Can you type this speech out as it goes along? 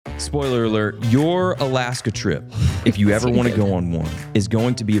Spoiler alert, your Alaska trip, if you ever want to go on one, is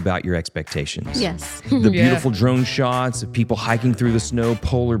going to be about your expectations. Yes. The beautiful drone shots of people hiking through the snow,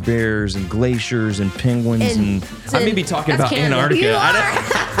 polar bears and glaciers and penguins. And I may be talking about Canada. Antarctica. You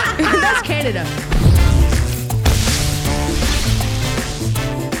are. That's Canada.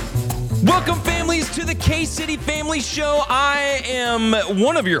 Welcome, families, to the K-City Family Show. I am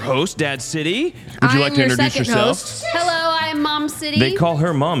one of your hosts, Dad City. Would you like to introduce yourself? Host. Hello, I'm Mom City. They call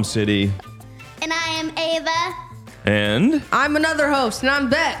her Mom City. And I am Ava. And I'm another host, and I'm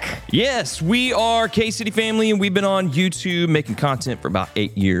Beck. yes, we are K-City Family, and we've been on YouTube making content for about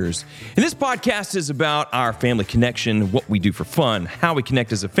 8 years. And this podcast is about our family connection, what we do for fun, how we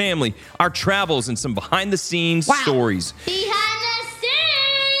connect as a family, our travels, and some behind-the-scenes stories. Behind the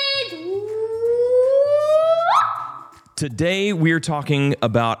scenes. Today, we're talking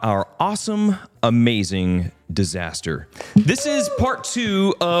about our awesome, amazing disaster. This is part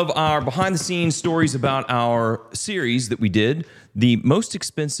 2 of our behind-the-scenes stories about our series that we did, the most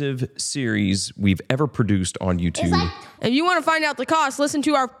expensive series we've ever produced on YouTube. If you want to find out the cost, listen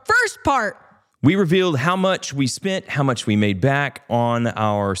to our first part. We revealed how much we spent, how much we made back on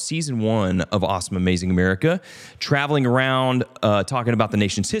our season 1 of Awesome Amazing America, traveling around, talking about the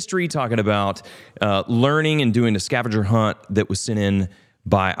nation's history, talking about learning and doing a scavenger hunt that was sent in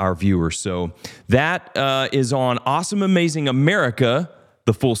by our viewers. So that is on Awesome Amazing America,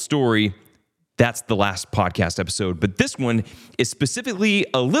 the full story. That's the last podcast episode. But this one is specifically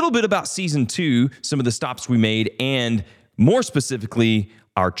a little bit about season 2, some of the stops we made, and more specifically,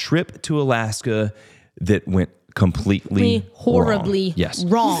 our trip to Alaska that went completely horribly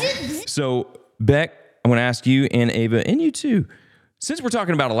wrong. So, Beck, I want to ask you and Ava, and you too, since we're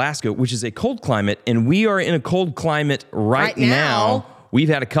talking about Alaska, which is a cold climate, and we are in a cold climate right now, we've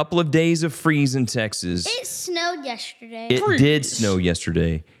had a couple of days of freeze in Texas. It snowed yesterday. It did snow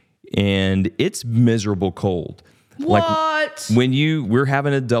yesterday, and it's miserable cold. What? When we're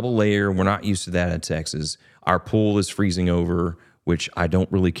having a double layer, we're not used to that in Texas. Our pool is freezing over, which I don't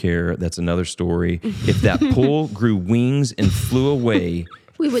really care. That's another story. If that pool grew wings and flew away,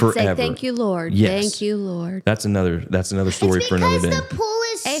 we would forever. say, thank you, Lord. Yes. Thank you, Lord. That's another story for another day. Because the pool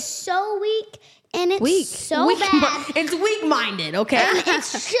is so weak and it's Weak. so Weak, bad. it's weak-minded, okay? And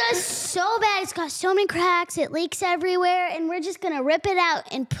it's just so bad. It's got so many cracks. It leaks everywhere. And we're just going to rip it out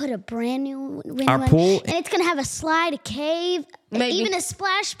and put a brand new one. pool- And it's going to have a slide, a cave, Maybe. even a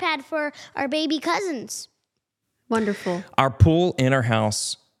splash pad for our baby cousins. Wonderful. Our pool in our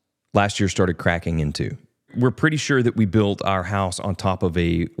house last year started cracking into. We're pretty sure that we built our house on top of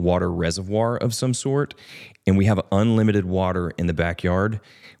a water reservoir of some sort, and we have unlimited water in the backyard,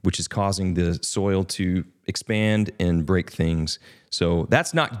 which is causing the soil to expand and break things. So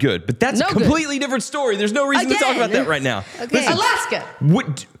that's not good, but that's a completely different story. There's no reason to talk about that right now. Okay. Listen, Alaska.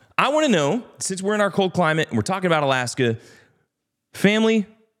 I want to know, since we're in our cold climate and we're talking about Alaska, family,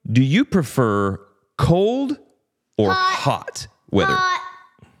 do you prefer cold or hot weather?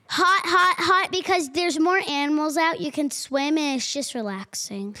 Hot, because there's more animals out. You can swim and it's just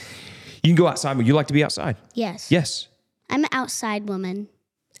relaxing. You can go outside, but you like to be outside. Yes. Yes. I'm an outside woman.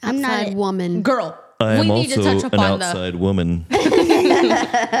 Outside woman. Girl, I am we need to also touch an upon the... outside woman.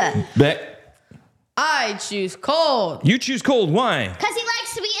 Beck, I choose cold. you choose cold. Why? Because he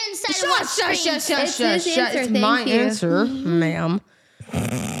likes to be inside and watch Shush. screens. It's his answer, It's thank my you. answer, ma'am.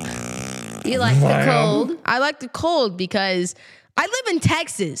 You like the cold? I like the cold because I live in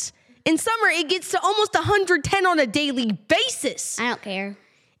Texas. In summer, it gets to almost 110 on a daily basis. I don't care.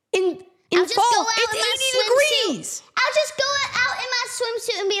 In I'll just fall, go out in my it's 80 swimsuit. degrees. I'll just go out in my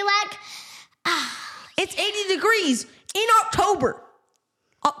swimsuit and be like, It's 80 degrees in October.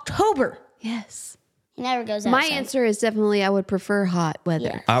 October. Yes. he never goes outside. My answer is definitely I would prefer hot weather.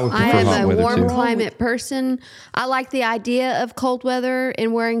 Yeah. I would I prefer am hot a weather warm too. climate person. I like the idea of cold weather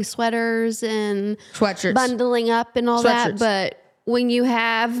and wearing sweaters and Sweatshirts. bundling up and all that. Sweatshirts. But when you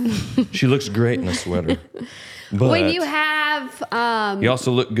have She looks great in a sweater. But when you have you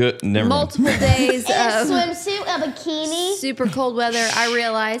also look good. Never mind. multiple days In a of swimsuit, a bikini. super cold weather, I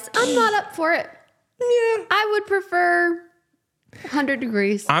realize I'm not up for it. Yeah. I would prefer 100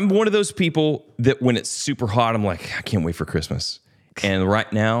 degrees. I'm one of those people that when it's super hot, I'm like, I can't wait for Christmas. And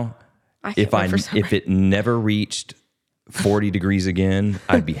right now, if it never reached 40 degrees again,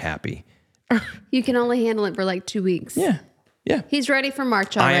 I'd be happy. You can only handle it for like 2 weeks. Yeah. Yeah. He's ready for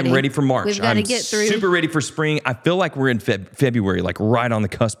March I already. am ready for March. We've got to I'm get through. super ready for spring. I feel like we're in February, like right on the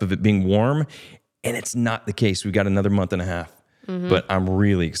cusp of it being warm, and it's not the case. We've got another month and a half, but I'm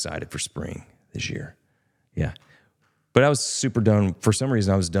really excited for spring this year. Yeah. But I was super done. For some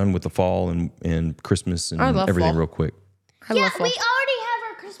reason, I was done with the fall and Christmas and I love everything fall. real quick. I Yeah, love we fall. already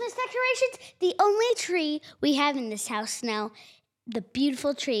have our Christmas Christmas decorations. The only tree we have in this house now, the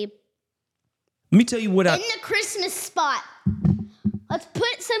beautiful tree Let me tell you what in the Christmas spot. Let's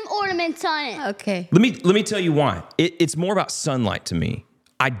put some ornaments on it. Okay. Let me tell you why. It's more about sunlight to me.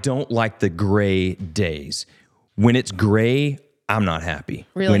 I don't like the gray days. When it's gray, I'm not happy.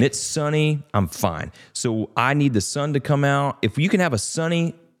 Really? When it's sunny, I'm fine. So I need the sun to come out. If you can have a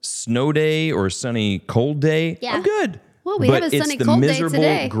sunny snow day or a sunny cold day, Yeah. I'm good. Well, we But have a it's sunny the cold day miserable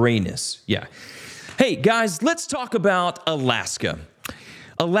today. grayness. Yeah. Hey guys, let's talk about Alaska.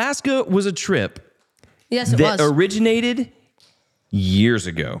 Alaska was a trip Yes, it that was. originated years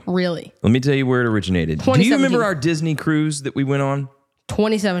ago. Really? Let me tell you where it originated. Do you 2017. remember our Disney cruise that we went on?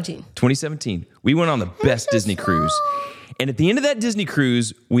 2017. 2017. We went on the best Disney cruise. And at the end of that Disney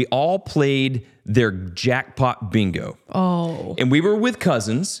cruise, we all played their jackpot bingo. Oh. And we were with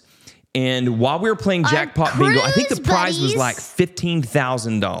cousins. And while we were playing jackpot bingo, I think the cruise prize was buddies. like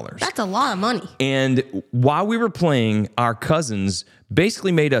 $15,000. That's a lot of money. And while we were playing, our cousins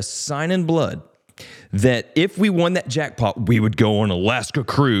basically made us sign in blood that if we won that jackpot, we would go on Alaska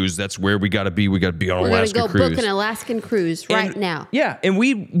cruise. That's where we got to be. We got to be on We're going to Alaska go cruise. book an Alaskan cruise right And- now. Yeah, and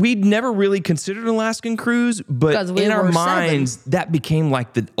we'd never really considered an Alaskan cruise, but Because we in our were minds, that became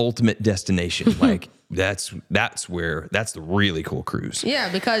like the ultimate destination. Like that's the really cool cruise. Yeah,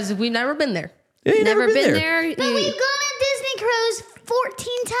 because we've never been there. Yeah, you Never been there. But we've gone on Disney cruise 14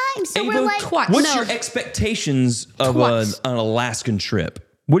 times. So Ava, we're like, twice. what's No. your expectations of Twice. an Alaskan trip?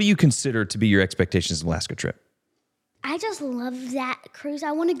 What do you consider to be your expectations of an Alaska trip? I just love that cruise.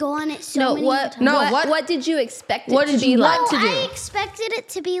 I want to go on it so No, many what, times. No, what did you expect it What to did be you like? want to do? I expected it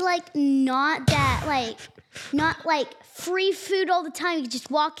to be like not like free food all the time. You just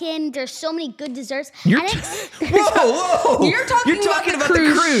walk in. There's so many good desserts. You're I t- didn't- Whoa! You're talking about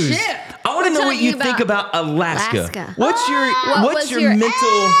the cruise ship. I want to know what talking you think about Alaska. Alaska. What's your What what's was your your-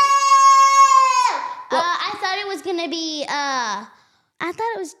 mental? I thought it was gonna be. I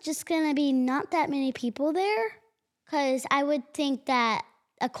thought it was just gonna be not that many people there, because I would think that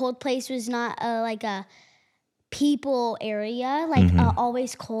a cold place was not like a people area, like a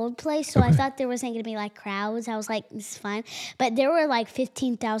always cold place. So I thought there wasn't gonna be like crowds. I was like, this is fine, but there were like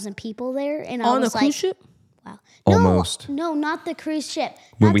 15,000 people there, and I On a was cruise like, ship? wow, Almost. No, not the cruise ship.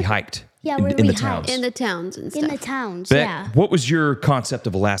 When Not we the- hiked Yeah, in, where in we the hiked. towns. In the towns and in stuff. the towns. Bet, Yeah. what was your concept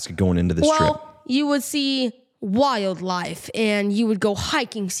of Alaska going into this trip? Well, you would see wildlife and you would go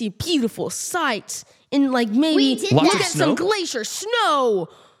hiking, see beautiful sights, and like maybe We did Lots look of at snow? some glacier snow.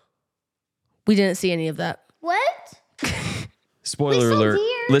 We didn't see any of that. What? Spoiler saw alert.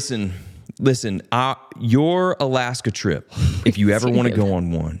 deer. Listen, your Alaska trip, if you ever want to go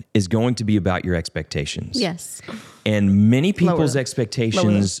on one, is going to be about your expectations. Yes. And many people's them.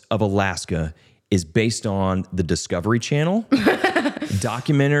 expectations of Alaska is based on the Discovery Channel,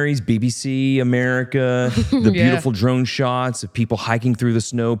 documentaries, BBC America, the beautiful drone shots of people hiking through the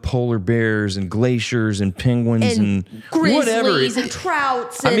snow, polar bears and glaciers and penguins and, whatever. Grizzlies and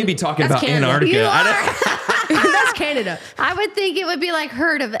trouts. I may and- be talking That's about Canada. Antarctica. You I don't- That's Canada. I would think it would be like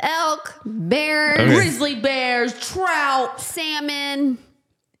herd of elk, bears, Okay. Grizzly bears, trout, salmon.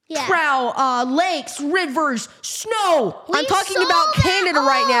 Yeah. trout, lakes, rivers, snow. I'm We talking saw about that Canada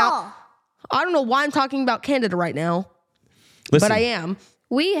right now. all. I don't know why I'm talking about Canada right now, Listen, but I am.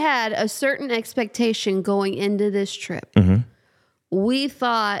 We had a certain expectation going into this trip. We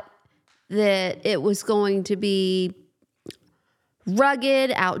thought that it was going to be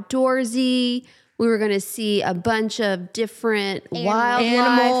rugged, outdoorsy. We were going to see a bunch of different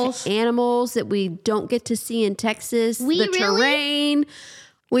wildlife, animals that we don't get to see in Texas. We the really- terrain.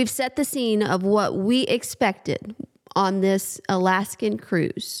 We've set the scene of what we expected on this Alaskan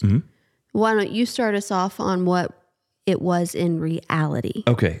cruise. Why don't you start us off on what it was in reality?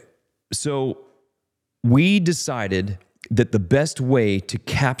 Okay. So we decided that the best way to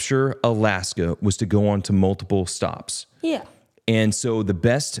capture Alaska was to go on to multiple stops. Yeah. And so the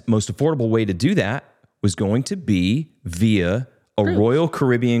best, most affordable way to do that was going to be via a Royal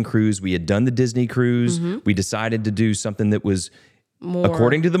Caribbean cruise. We had done the Disney cruise. We decided to do something that was,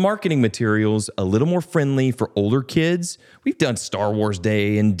 according to the marketing materials, a little more friendly for older kids. We've done Star Wars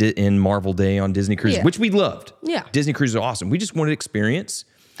Day and Marvel Day on Disney Cruise, Yeah. which we loved. Yeah. Disney Cruise is awesome. We just wanted experience.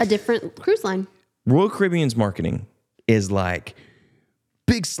 A different cruise line. Royal Caribbean's marketing is like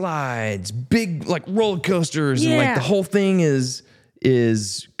big slides, big like roller coasters, and like Yeah. the whole thing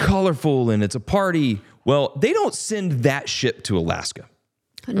is colorful and it's a party. Well, they don't send that ship to Alaska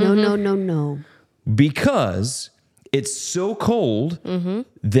No. because it's so cold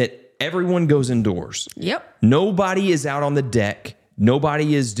that everyone goes indoors. Yep. Nobody is out on the deck.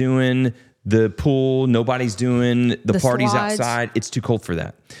 Nobody is doing the pool. Nobody's doing the parties slides. outside. It's too cold for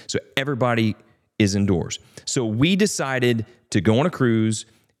that. So everybody is indoors. So we decided to go on a cruise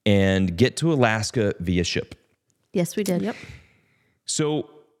and get to Alaska via ship. Yes, we did. Yep. So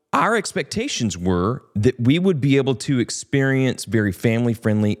our expectations were that we would be able to experience very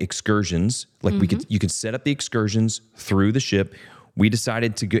family-friendly excursions. Like you could set up the excursions through the ship. We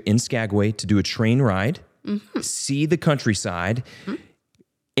decided to go in Skagway to do a train ride, see the countryside,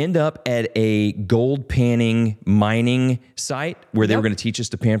 end up at a gold panning mining site where they were going to teach us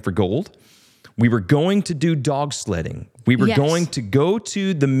to pan for gold. We were going to do dog sledding. We were Yes. going to go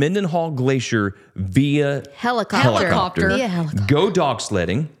to the Mendenhall Glacier via Helicopter. Yeah, helicopter. go dog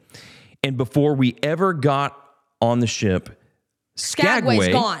sledding. And before we ever got on the ship, Skagway's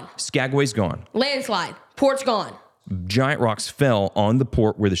gone. Skagway's gone. Landslide. Port's gone. Giant rocks fell on the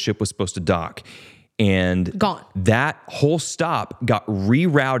port where the ship was supposed to dock. And Gone. that whole stop got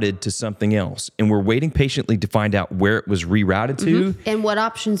rerouted to something else. And we're waiting patiently to find out where it was rerouted to. And what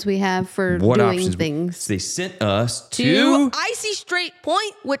options we have for What doing options? things. They sent us To to. Icy Strait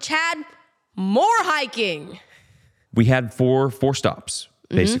Point, which had more hiking. We had four stops,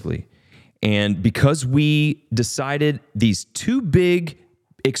 basically. And because we decided these two big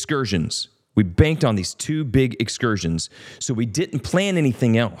excursions, we banked on these two big excursions. So we didn't plan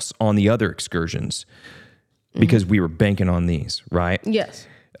anything else on the other excursions because we were banking on these, right? Yes.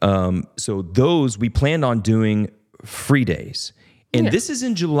 So those we planned on doing free days. And this is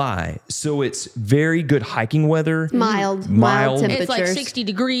in July, so it's very good hiking weather. Mild Mild. temperatures. It's like 60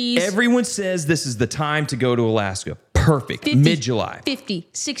 degrees. Everyone says this is the time to go to Alaska. Perfect. 50, Mid-July. 50,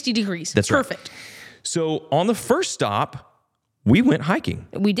 60 degrees. That's right. Perfect. So on the first stop, we went hiking.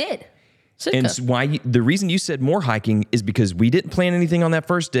 We did. Sitka. And the reason you said more hiking is because we didn't plan anything on that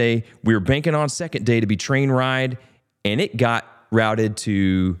first day. We were banking on second day to be train ride, and it got routed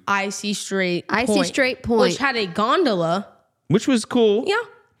to, Icy Strait Point. Icy Strait Point. Which had a gondola. which was cool. Yeah.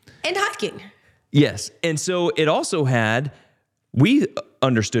 And hiking. Yes. And so it also had, we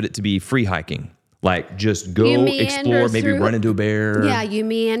understood it to be free hiking. Like just go You meander explore, maybe through- run into a bear. Yeah, you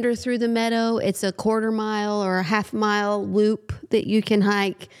meander through the meadow. It's a 1/4 mile or a 1/2 mile loop that you can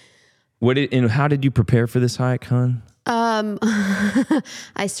hike. And how did you prepare for this hike, hon?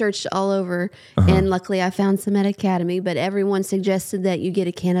 I searched all over, and luckily I found some at Academy, but everyone suggested that you get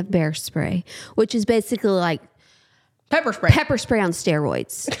a can of bear spray, which is basically like Pepper spray. pepper spray on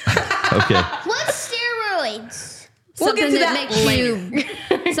steroids. Okay. What's steroids? We'll get Something to that makes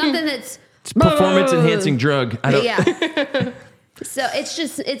you, something that's, Performance enhancing drug. I don't, yeah. So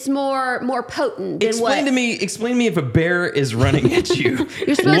it's more potent than Explain what. to me if a bear is running at you,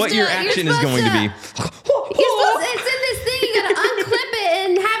 supposed what to- your you're action is supposed going to be. It's in this thing. You gotta unclip it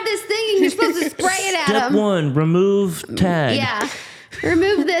and have this thing, and you're supposed to spray it at Step them. 1, remove tag. Yeah.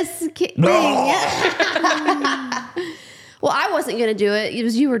 Remove this thing. Yeah. Well, I wasn't going to do it. It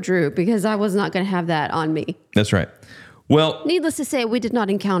was you or Drew because I was not going to have that on me. That's right. Well, Needless to say, we did not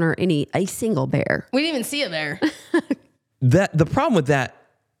encounter a single bear. We didn't even see it there. the problem with that,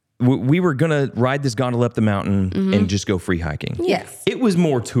 we were going to ride this gondola up the mountain and just go free hiking. Yes. It was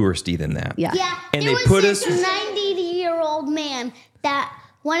more touristy than that. Yeah. Yeah, And there they was put this us- 90-year-old man that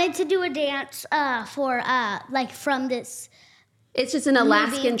wanted to do a dance for like from this It's just an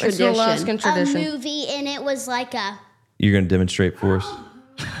Alaskan It's It's tradition. an Alaskan tradition. movie, and it was like a You're going to demonstrate for us?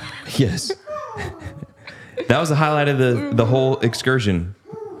 Yes. That was the highlight of the whole excursion.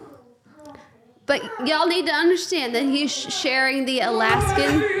 But y'all need to understand that he's sharing the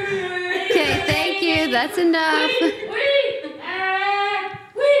Alaskan. Okay, thank you. That's enough.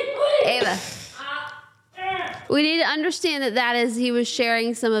 Ava. We need to understand that is he was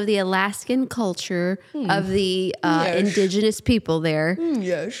sharing some of the Alaskan culture of the indigenous people there.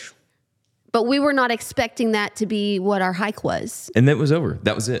 Yes. But we were not expecting that to be what our hike was. And that was over.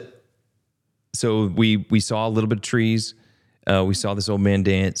 That was it. So we saw a little bit of trees. We saw this old man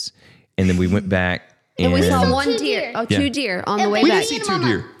dance. And then we went back. And we saw saw one two deer. deer. Oh, Yeah. 2 deer on the And way we We back. didn't see Baby and 2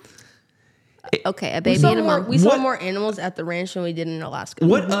 a deer. Okay, a We baby saw and a more. mom. We saw What- more animals at the ranch than we did in Alaska.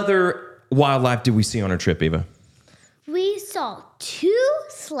 What other wildlife did we see on our trip, Eva? we saw 2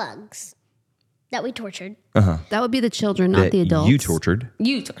 slugs that we tortured. That would be the children, not That the adults. you tortured.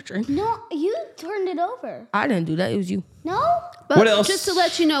 You tortured. No, you turned it over. I didn't do that. It was you. No, But What else? just to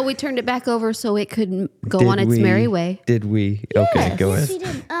let you know, we turned it back over so it could go on its merry way. Did we? Okay, go yes, ahead. we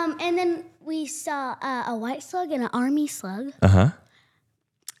did. And then we saw a white slug and an army slug. Uh-huh.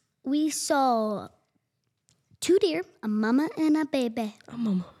 We saw 2 deer, a mama and a baby.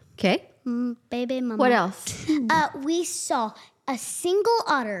 Okay. Baby, mama. What else? We saw a single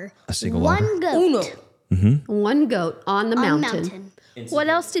otter, A single one otter. goat Uno. One goat on the on mountain. the mountain. What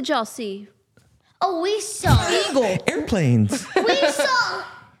else did y'all see? Oh, we saw Eagle. Airplanes.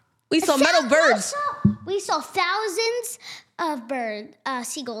 We saw metal birds. We saw thousands of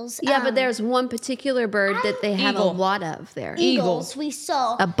seagulls. Yeah, but there's one particular bird that they have Eagle. a lot of there. eagles. We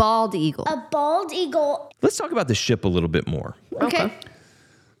saw A bald eagle. a bald eagle. Let's talk about the ship a little bit more. Okay.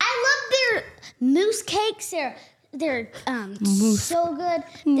 I love their moose cakes. They're so good.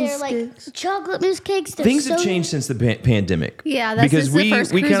 They're like chocolate moose cakes. They're Things so have changed since the pandemic. Yeah, that's because just the we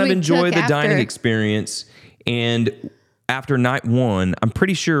first we cruise kind of we enjoy took the dining after. experience, and after night one, I'm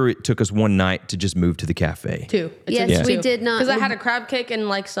pretty sure it took us one night to just move to the cafe. Two. Yes, we did not. Because I had a crab cake and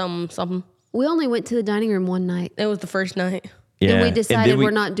like something. We only went to the dining room one night. It was the first night. Yeah, And we and decided then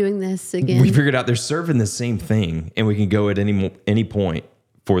we're not doing this again. We figured out they're serving the same thing, and we can go at any point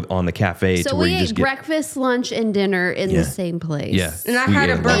on the cafe to So where we you ate just get. breakfast, lunch, and dinner in Yeah. the same place. Yeah, And I we had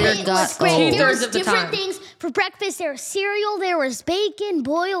a ate lot. burger. It was got great. old. There was Two-thirds of the different time. things for breakfast. There was cereal. There was bacon,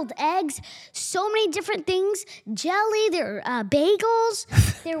 boiled eggs, so many different things. Jelly. There were bagels.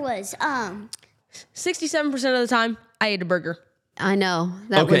 There was 67% of the time, I ate a burger. I know.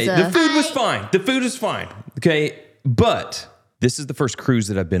 That Okay, was the food was fine. The food is fine. Okay, but this is the first cruise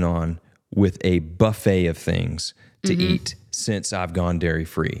that I've been on with a buffet of things to eat since I've gone dairy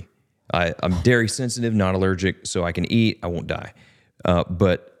free. I'm dairy sensitive, not allergic, so I can eat. I won't die.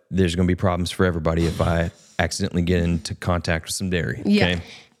 But there's going to be problems for everybody if I accidentally get into contact with some dairy. Yeah. Okay?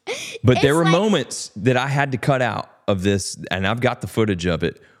 But there were like- moments that I had to cut out of this, and I've got the footage of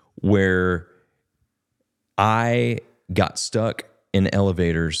it, where I got stuck in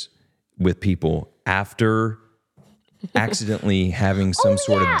elevators with people after accidentally having some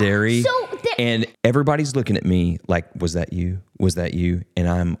sort yeah. of dairy. So and everybody's looking at me like, was that you? Was that you? And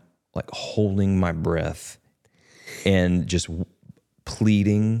I'm like holding my breath and just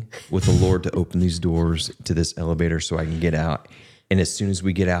pleading with the Lord to open these doors to this elevator so I can get out. And as soon as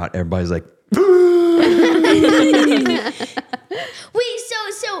we get out, everybody's like,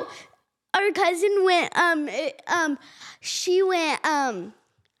 So our cousin went she went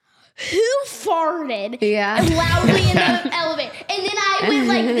who farted Yeah. loudly in the elevator, and then I went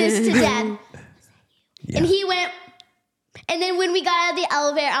like this to Dad, and he went, and then when we got out of the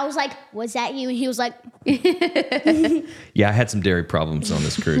elevator, I was like, was that you? And he was like, yeah, I had some dairy problems on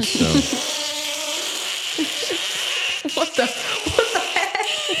this cruise. So What the heck?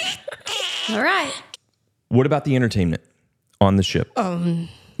 All right. what about the entertainment on the ship?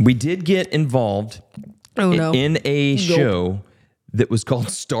 We did get involved Oh, no. in a show that was called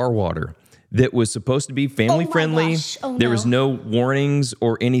Starwater that was supposed to be family my friendly. gosh. Oh, there no. was no warnings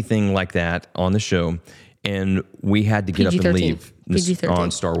or anything like that on the show. And we had to get up and PG-13. leave PG-13. on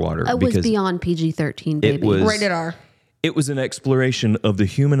Starwater It was because beyond PG-13, baby. it was Rated R. it was an exploration of the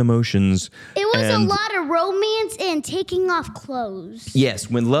human emotions. it was and a lot of romance and taking off clothes. Yes,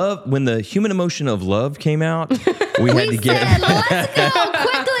 when the human emotion of love came out, we had to get Said, let's go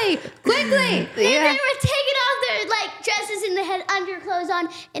quickly. And they were taking off their like dresses and they had underclothes on,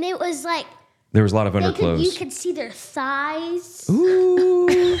 and it was like there was a lot of you underclothes. could see their thighs. Ooh,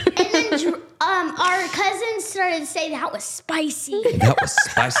 And then our cousins started to say that was spicy. that was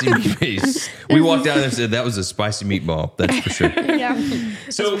spicy meatballs. We walked out there and said that was a spicy meatball. That's for sure. Yeah.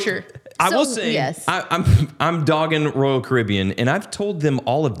 So for sure. I will So, say, yes. I'm dogging Royal Caribbean, and I've told them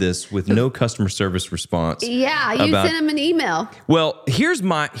all of this with no customer service response. Yeah, you about- sent him an email. Well, here's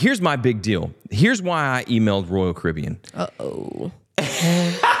my big deal. Here's why I emailed Royal Caribbean. Uh-oh.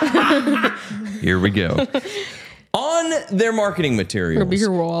 Here we go. On their marketing Be materials,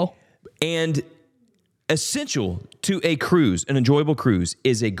 your wall. and essential to a cruise, an enjoyable cruise,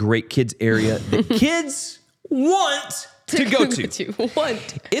 is a great kids area that kids want to go to.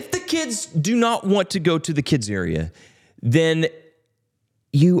 What? If the kids do not want to go to the kids area, then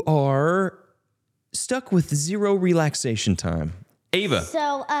you are stuck with zero relaxation time. Ava,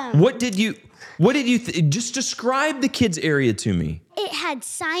 So what did you just describe the kids area to me? it had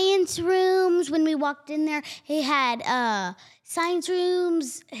science rooms when we walked in there. It had science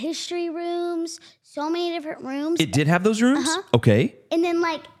rooms, history rooms, so many different rooms. It did have those rooms? Okay. And then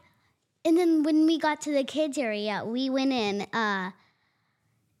when we got to the kids area, we went in.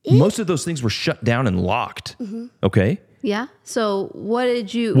 Most of those things were shut down and locked. Okay. Yeah. So what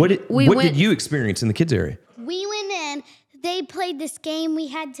did you? What did you experience in the kids area? We went in. They played this game. We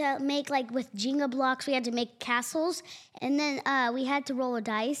had to make like with Jenga blocks. We had to make castles, and then we had to roll a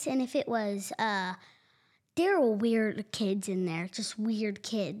dice. And if it was, there were weird kids in there, just weird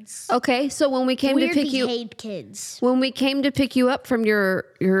kids, Okay. So when we came weird to pick you, behaved kids. when we came to pick you up from your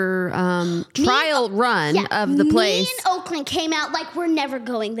trial run of the place, Me and Oakland came out like we're never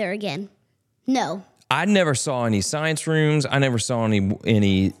going there again. No. I never saw any science rooms. I never saw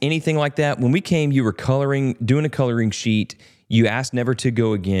anything like that. When we came, you were doing a coloring sheet. You asked never to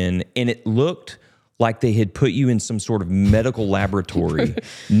go again, and it looked like they had put you in some sort of medical laboratory.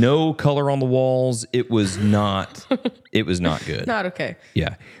 No color on the walls. It was not good. Not okay.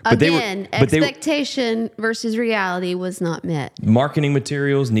 Yeah. Again, expectation versus reality was not met. Marketing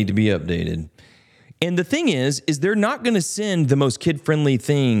materials need to be updated. And the thing is they're not going to send the most kid-friendly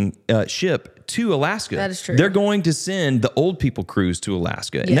ship to Alaska. That is true. They're going to send the old people cruise to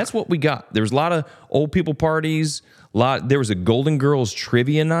Alaska. And that's what we got. There was a lot of old people parties. There was a Golden Girls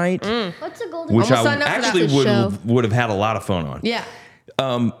trivia night. What's a golden? Which Almost I signed up for that. actually Show. would have had a lot of fun on. Yeah.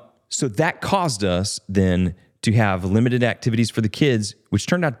 So that caused us then to have limited activities for the kids, which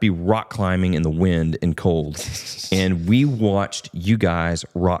turned out to be rock climbing in the wind and cold. And we watched you guys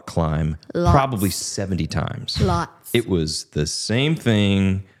rock climb probably 70 times. Lots. It was the same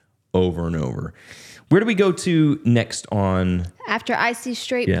thing over and over. Where do we go to next on? After Icy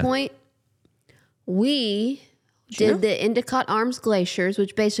Strait Point, we did the Endicott Arms Glaciers,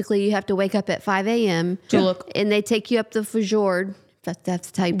 which basically you have to wake up at 5 a.m. To look. And they take you up the Fjord.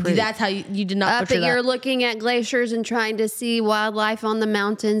 That's how you put it. That's how you did not Up butcher and that. you're looking at glaciers and trying to see wildlife on the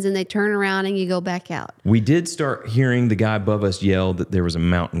mountains, and they turn around and you go back out. We did start hearing the guy above us yell that there was a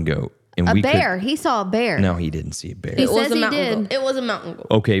mountain goat. And A bear. He saw a bear. No, he didn't see a bear. He It was says a he mountain did. goat. It was a mountain goat.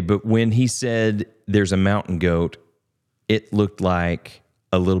 Okay, but when he said there's a mountain goat, it looked like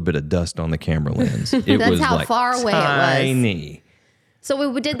a little bit of dust on the camera lens. It That's was how like far away it was. tiny. So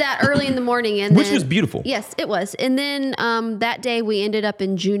we did that early in the morning, and Which then- was beautiful. Yes, it was. And then that day we ended up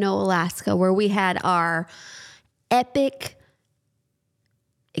in Juneau, Alaska, where we had our epic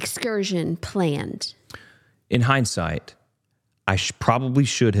excursion planned. In hindsight, I probably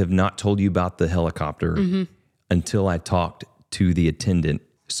should have not told you about the helicopter until I talked to the attendant.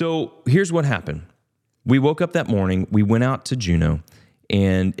 So here's what happened. We woke up that morning, we went out to Juneau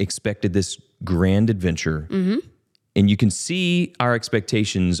and expected this grand adventure. And you can see our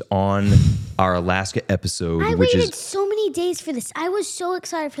expectations on our Alaska episode, I which waited is so many days for this. I was so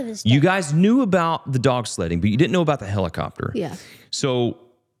excited for this. Day. you guys knew about the dog sledding, but you didn't know about the helicopter. Yeah. So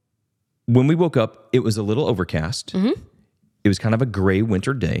when we woke up, it was a little overcast. It was kind of a gray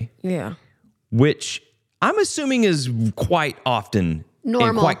winter day, Yeah. which I'm assuming is quite often and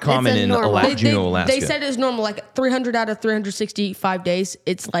Normal. quite common It's a in normal. Juneau, Alaska. They said it's normal, like 300 out of 365 days.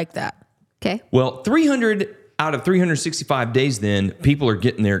 It's like that. Okay. Well, 300 out of 365 days, then people are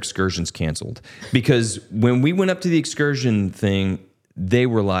getting their excursions canceled because when we went up to the excursion thing, they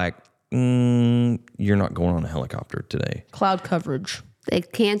were like, "You're not going on a helicopter today." Cloud coverage. They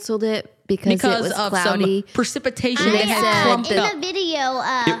canceled it because it was of cloudy. some precipitation They that had said clumped in up. the video.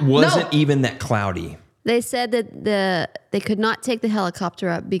 It wasn't even that cloudy. They said that they could not take the helicopter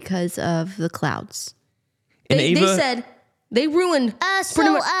up because of the clouds. And They Ava, said they ruined.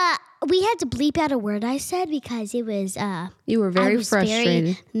 We had to bleep out a word I said because it was. You were very I was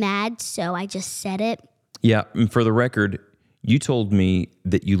frustrated. very mad, so I just said it. yeah, and for the record, you told me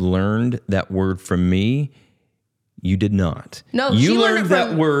that you learned that word from me. You did not. No, you she learned learned it that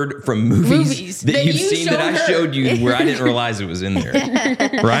from word from movies that that you've you seen that I showed her. showed you where I didn't realize it was in there.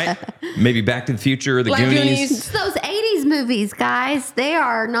 Right? Maybe Back to the Future or the Black Goonies. Goonies. It's those 80s movies, guys. They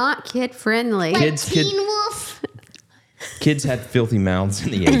are not kid friendly. Like Kids- Teen Wolf. Kids had filthy mouths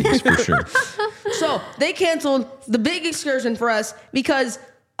in the 80s for sure. So they canceled the big excursion for us because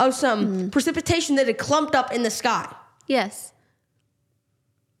of some precipitation that had clumped up in the sky. Yes.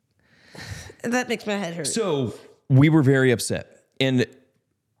 That makes my head hurt. So we were very upset. And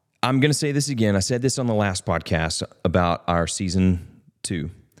I'm going to say this again. I said this on the last podcast about our season 2.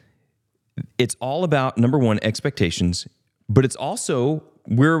 It's all about, number one, expectations, but it's also,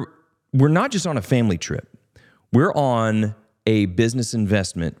 we're not just on a family trip. We're on a business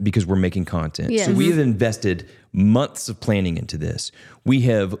investment because we're making content. Yes. So we have invested months of planning into this. We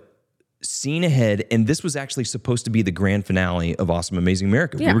have seen ahead, and this was actually supposed to be the grand finale of Awesome Amazing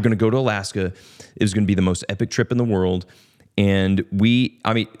America. Yeah. We were going to go to Alaska. It was going to be the most epic trip in the world. And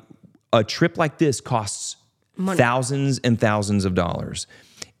a trip like this costs thousands and thousands of dollars.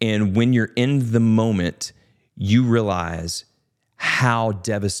 And when you're in the moment, you realize how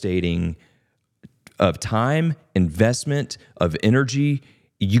devastating of time, investment, of energy,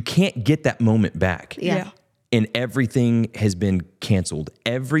 you can't get that moment back. Yeah. And everything has been canceled.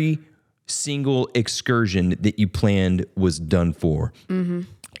 Every single excursion that you planned was done for.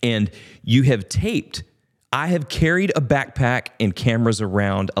 And you have taped. I have carried a backpack and cameras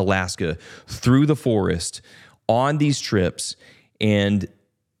around Alaska through the forest on these trips, and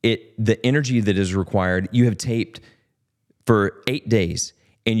the energy that is required, you have taped for 8 days.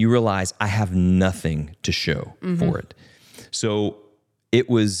 and you realize I have nothing to show for it. So it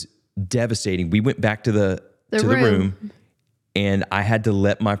was devastating. We went back to the room, and I had to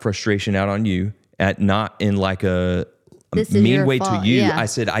let my frustration out on you, not in like a mean way to you. Yeah. I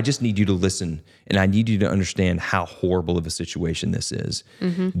said, I just need you to listen, and I need you to understand how horrible of a situation this is.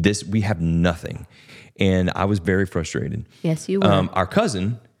 We have nothing. And I was very frustrated. Yes, you were. Our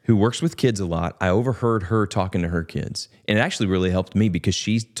cousin, who works with kids a lot, I overheard her talking to her kids. And it actually really helped me because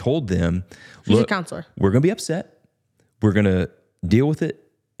she told them, She's a look, counselor. we're going to be upset. We're going to deal with it,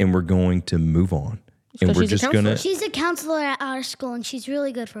 and we're going to move on. And we're she's a just going to... She's a counselor at our school, and she's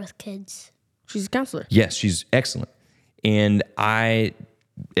really good with kids. She's a counselor. Yes, she's excellent. And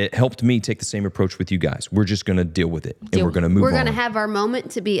it helped me take the same approach with you guys. We're just going to deal with it, and we're going to move on. We're going to have our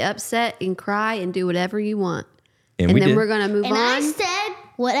moment to be upset and cry and do whatever you want. And And we then did. we're going to move And on. I said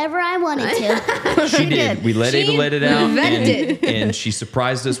whatever I wanted to. She did. We let Ava let it out, vented. and she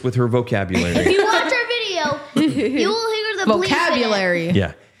surprised us with her vocabulary. If you watch our video, you will hear the bleep in it. Vocabulary.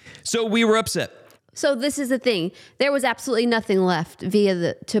 Yeah. So we were upset. So this is the thing. There was absolutely nothing left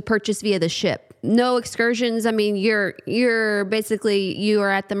to purchase via the ship. No excursions. I mean, you're basically, you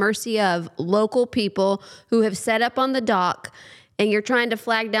are at the mercy of local people who have set up on the dock, and you're trying to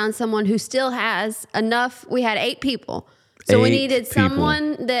flag down someone who still has enough. We had 8 people. So we 8 needed people.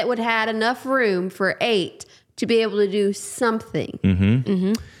 someone that would had enough room for 8 to be able to do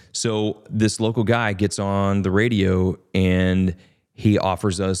something. So this local guy gets on the radio, and he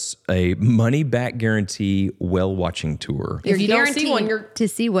offers us a money-back guarantee whale watching tour. You're you don't guaranteed see one, you're- to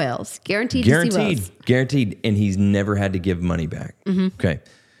see whales. Guaranteed to see whales. Guaranteed. And he's never had to give money back. Okay.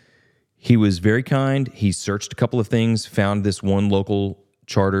 He was very kind. He searched a couple of things, found this one local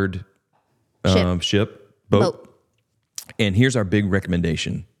chartered boat. And here's our big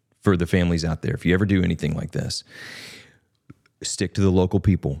recommendation for the families out there. If you ever do anything like this, stick to the local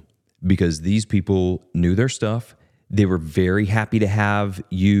people, because these people knew their stuff. They were very happy to have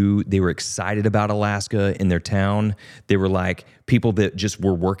you. They were excited about Alaska in their town. They were like people that just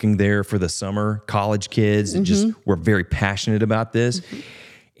were working there for the summer, college kids, and just were very passionate about this.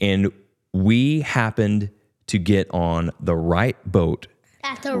 And we happened to get on the right boat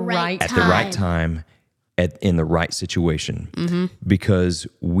At the right at time. the right time, in the right situation, because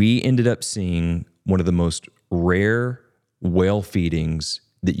we ended up seeing one of the most rare whale feedings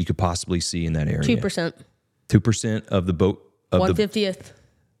that you could possibly see in that area. 2%. 2% of the boat of 1/50th.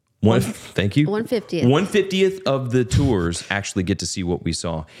 thank you. 1/50th. 1/50th of the tours actually get to see what we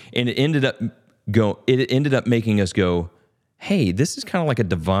saw, and it ended up making us go, "Hey, this is kind of like a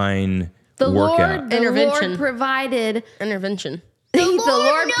divine workout." The Intervention. Lord provided. Intervention. The Lord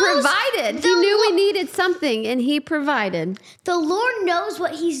Lord knows provided. He the knew we Lo- needed something, and He provided. The Lord knows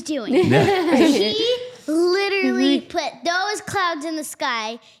what he's doing. He literally put those clouds in the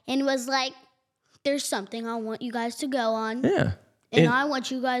sky and was like, there's something I want you guys to go on. Yeah. And I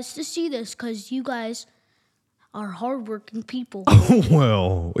want you guys to see this because you guys are hardworking people.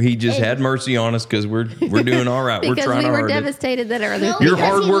 Well, he just had mercy on us because we're doing all right. We're Because trying we our were hardest. devastated that our other No, You're because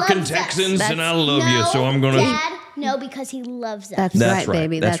he hardworking loves us. Texans, and I love No, you, so I'm going to. Dad, no, because he loves us. That's That's right,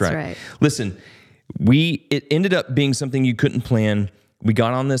 baby. That's right. Listen, it ended up being something you couldn't plan. We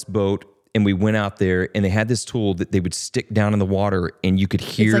got on this boat and we went out there, and they had this tool that they would stick down in the water, and you could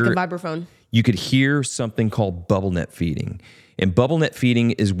hear. It's like a vibraphone. You could hear something called bubble net feeding. And bubble net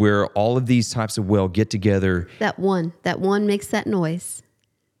feeding is where all of these types of whale get together. That one makes that noise.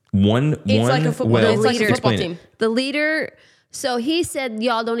 One like a football- whale. it's like a football Explain it. team. The leader. So he said,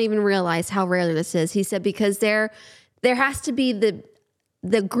 y'all don't even realize how rare this is. He said because there has to be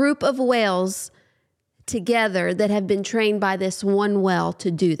the group of whales together that have been trained by this one whale to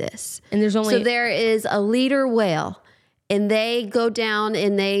do this. And there's only- so there is a leader whale, and they go down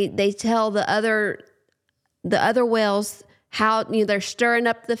and they tell the other whales how they're stirring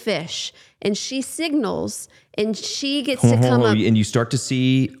up the fish, and she signals, and she gets to come up. And you start to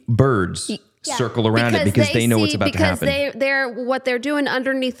see birds circle around it because they know what's about to happen. Because what they're doing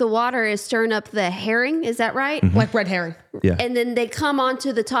underneath the water is stirring up the herring. Is that right? Like red herring. Yeah. And then they come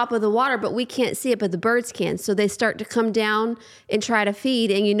onto the top of the water, but we can't see it, but the birds can. So they start to come down and try to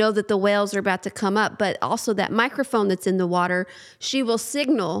feed, and you know that the whales are about to come up. But also that microphone that's in the water, she will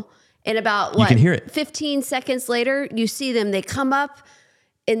signal, and about You can hear it. 15 seconds later, you see them. They come up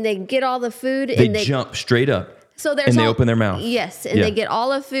and they get all the food, They and jump straight up. So there's And they open their mouth. Yes, and Yeah. they get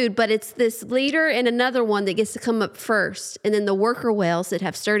all of food, but it's this leader and another one that gets to come up first. And then the worker whales that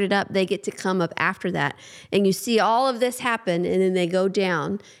have stirred it up, they get to come up after that. And you see all of this happen, and then they go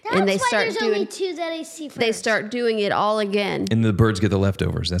down and they That's why start there's doing only 2 that I see first. they start doing it all again. And the birds get the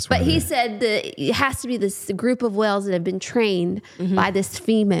leftovers. That's why. But he said that it has to be this group of whales that have been trained by this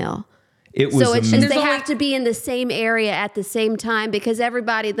female. it was So it's amazing. just they have to be in the same area at the same time because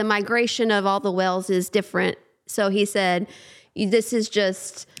everybody, the migration of all the whales is different. So he said, this is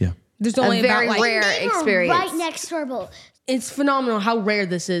just Yeah. There's a only very about like rare They were experience. right next to our boat. it's phenomenal how rare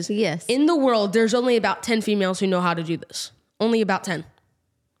this is. Yes. In the world, there's only about 10 females who know how to do this. Only about 10.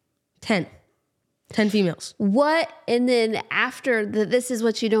 10. 10 females. What, and then after, this is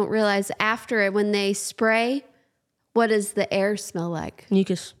what you don't realize, after it, when they spray, what does the air smell like?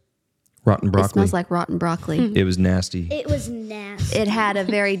 Mucus. Rotten broccoli. It smells like rotten broccoli. It was nasty. It was nasty. It had a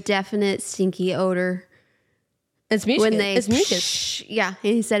very definite stinky odor. It's mucus. When they, it's mucus. Yeah,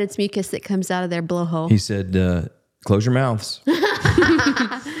 and he said it's mucus that comes out of their blowhole. He said, "Close your mouths."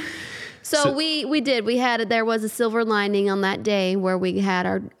 So we did. There was a silver lining on that day where we had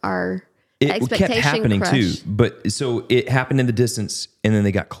our It expectation kept happening crush. too. But so it happened in the distance, and then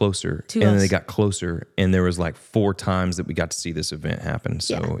they got closer, To and then us. they got closer, and there was like 4 times that we got to see this event happen.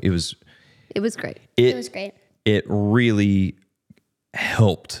 So Yeah. it was great. It was great. It really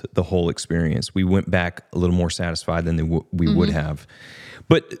helped the whole experience. We went back a little more satisfied than we would have.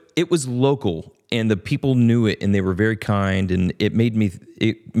 But it was local, and the people knew it, and they were very kind, and it made me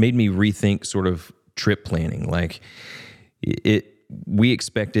rethink sort of trip planning. Like we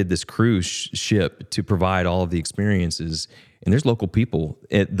expected this cruise ship to provide all of the experiences, and there's local people.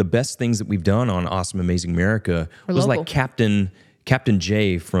 The best things that we've done on Awesome Amazing America was local. like Captain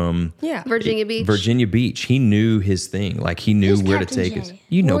Jay from Virginia Beach. Virginia Beach. He knew his thing. Like he knew Who's where to Captain take Jay? us.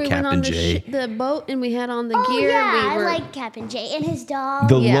 You know Where we went on Captain Jay. the boat and we had on the Oh gear. yeah, we were, I like Captain Jay and his dog.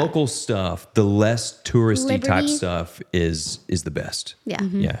 The Yeah. local stuff, the less touristy type Liberty. stuff is the best. Yeah.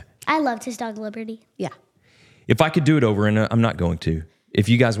 Yeah. I loved his dog Liberty. Yeah. If I could do it over, and I'm not going to. If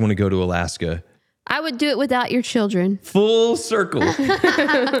you guys want to go to Alaska, I would do it without your children. full circle.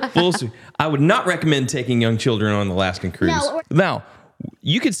 I would not recommend taking young children on an Alaskan cruise. No. Now,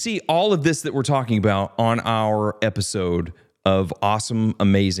 you could see all of this that we're talking about on our episode of Awesome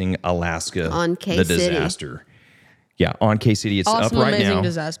Amazing Alaska. On K The City. Disaster. Yeah, on K City. It's Awesome up right Amazing now.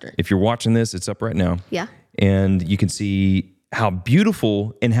 Disaster. If you're watching this, it's up right now. Yeah. And you can see how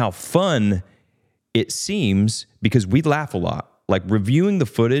beautiful and how fun it seems because we laugh a lot. Like reviewing the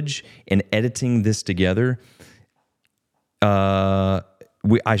footage and editing this together,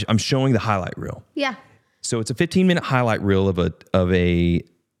 I'm showing the highlight reel. Yeah. So it's a 15-minute highlight reel of a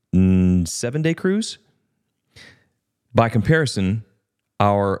 7-day cruise. By comparison,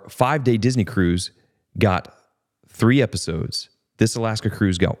 our 5-day Disney cruise got 3 episodes. This Alaska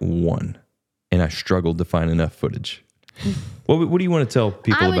cruise got 1, and I struggled to find enough footage. What do you want to tell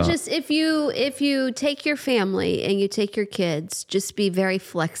people I would about? just if you take your family and you take your kids, just be very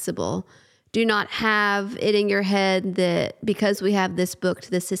flexible. Do not have it in your head that because we have this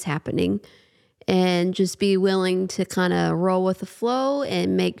booked, this is happening. And just be willing to kind of roll with the flow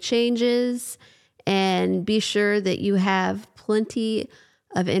and make changes and be sure that you have plenty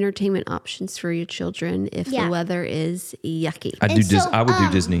of entertainment options for your children if Yeah. the weather is yucky. I would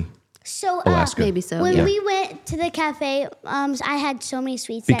do Disney. So Alaska. Maybe so. When Yeah. we went to the cafe, I had so many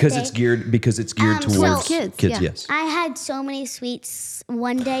sweets Because that it's day. geared towards kids, yeah. Yes. I had so many sweets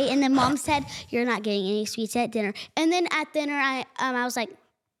one day, and then Mom said, "You're not getting any sweets at dinner." And then at dinner, I was like,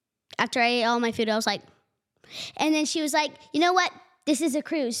 after I ate all my food, I was like, and then she was like, "You know what? This is a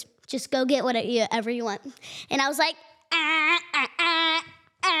cruise. Just go get whatever you want." And I was like,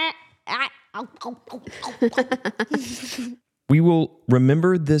 We will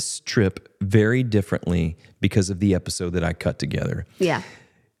remember this trip very differently because of the episode that I cut together. Yeah.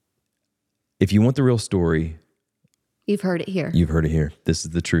 If you want the real story, You've heard it here. you've heard it here. This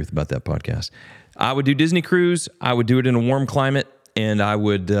is the truth about that podcast. I would do Disney cruise. I would do it in a warm climate, and I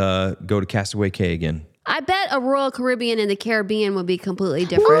would go to Castaway Cay again. I bet a Royal Caribbean in the Caribbean would be completely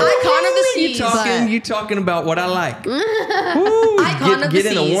different. Icon of the seas. You talking about what I like? Icon of Get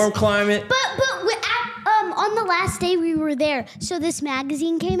the in a seas. warm climate. But on the last day we were there, so this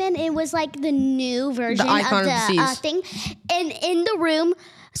magazine came in. It was like the new version Icon of of the seas. thing, and in the room.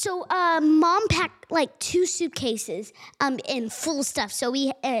 So Mom packed like 2 suitcases in full stuff. So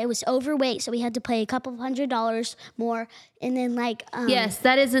it was overweight, so we had to pay a couple of $100 more, and then like Yes,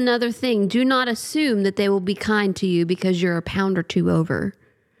 that is another thing. Do not assume that they will be kind to you because you're a pound or 2 over.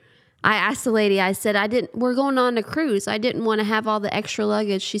 I asked the lady, I said, we're going on a cruise. I didn't want to have all the extra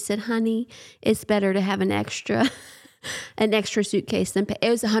luggage. She said, honey, it's better to have an extra suitcase than pay. It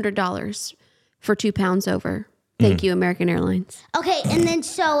was $100 for 2 pounds over. Thank you, American Airlines. Okay, and then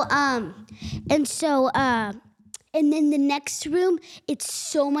and then the next room, it's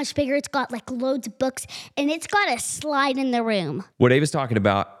so much bigger. It's got like loads of books, and it's got a slide in the room. What Ava's talking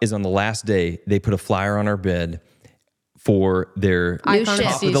about is on the last day, they put a flyer on our bed for their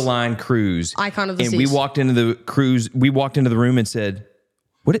top of the line cruise. Icon of the seas. seas. And we walked into the cruise. We walked into the room and said,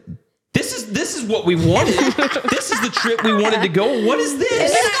 This is what we wanted. This is the trip we wanted to go. What is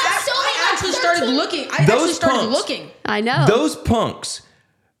this? I actually started looking. I know. Those punks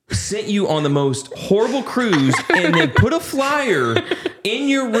sent you on the most horrible cruise, and they put a flyer in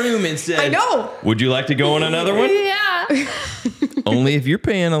your room and said, I know. Would you like to go on another one? Yeah. Only if you're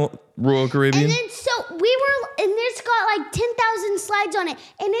paying a Royal Caribbean. And then and there's got like 10,000 slides on it,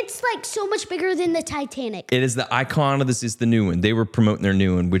 and it's like so much bigger than the Titanic. It is the icon of this. Is the new one. They were promoting their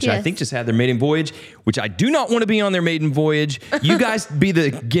new one, which I think just had their maiden voyage, which I do not want to be on their maiden voyage. You guys be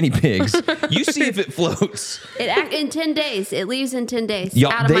the guinea pigs. You see if it floats. In 10 days. It leaves in 10 days.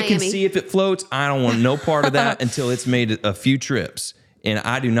 Y'all, out of they Miami. can see if it floats. I don't want no part of that until it's made a few trips. And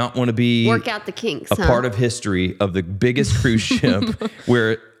I do not want to be work out the kinks, a part of history of the biggest cruise ship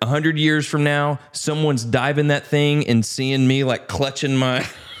where 100 years from now, someone's diving that thing and seeing me like clutching my...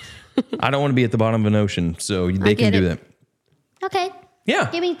 I don't want to be at the bottom of an ocean, so they can do that. Okay. Yeah.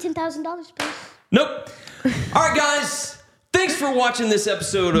 Give me $10,000, please. Nope. All right, guys. Thanks for watching this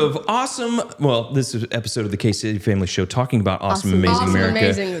episode of this is episode of the Case City Family Show talking about Awesome Amazing America.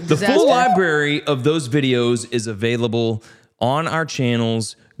 Amazing the disaster. full library of those videos is available on our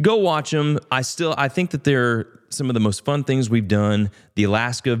channels. Go watch them. I think that they're some of the most fun things we've done. The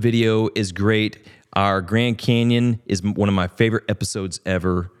Alaska video is great. Our Grand Canyon is one of my favorite episodes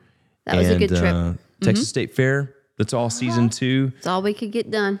ever. That was a good trip. Texas State Fair. That's all season 2. It's all we could get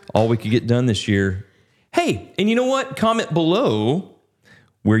done. All we could get done this year. Hey, and you know what? Comment below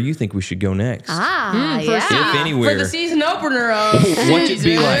where you think we should go next. If anywhere. For the season opener of What should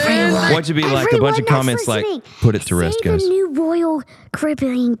be like? What should be like? A bunch of comments like, put it to rest, guys. Say the new Royal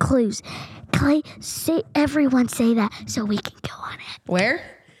Caribbean cruise. Everyone say that so we can go on it. Where?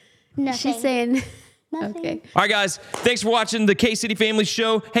 Nothing. She's saying... Nothing. Okay. All right, guys. Thanks for watching the Case City Family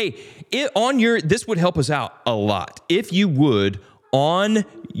Show. Hey, this would help us out a lot. If you would, on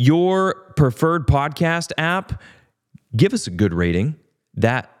your preferred podcast app, give us a good rating.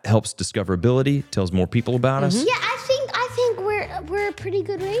 That helps discoverability, tells more people about us. Yeah, I think we're a pretty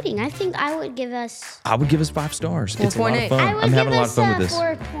good rating. I think I would give us 5 stars. It's a lot of 4.8. fun. I'm having a lot of fun with this.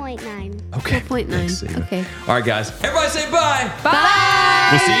 4.9. Okay. 4.9. Okay. All right, guys. Everybody say bye. Bye.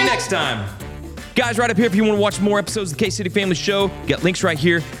 We'll see you next time. Guys, right up here, if you want to watch more episodes of the Case City Family Show, get links right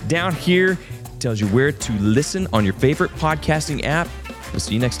here. Down here, tells you where to listen on your favorite podcasting app. We'll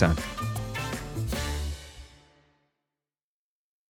see you next time.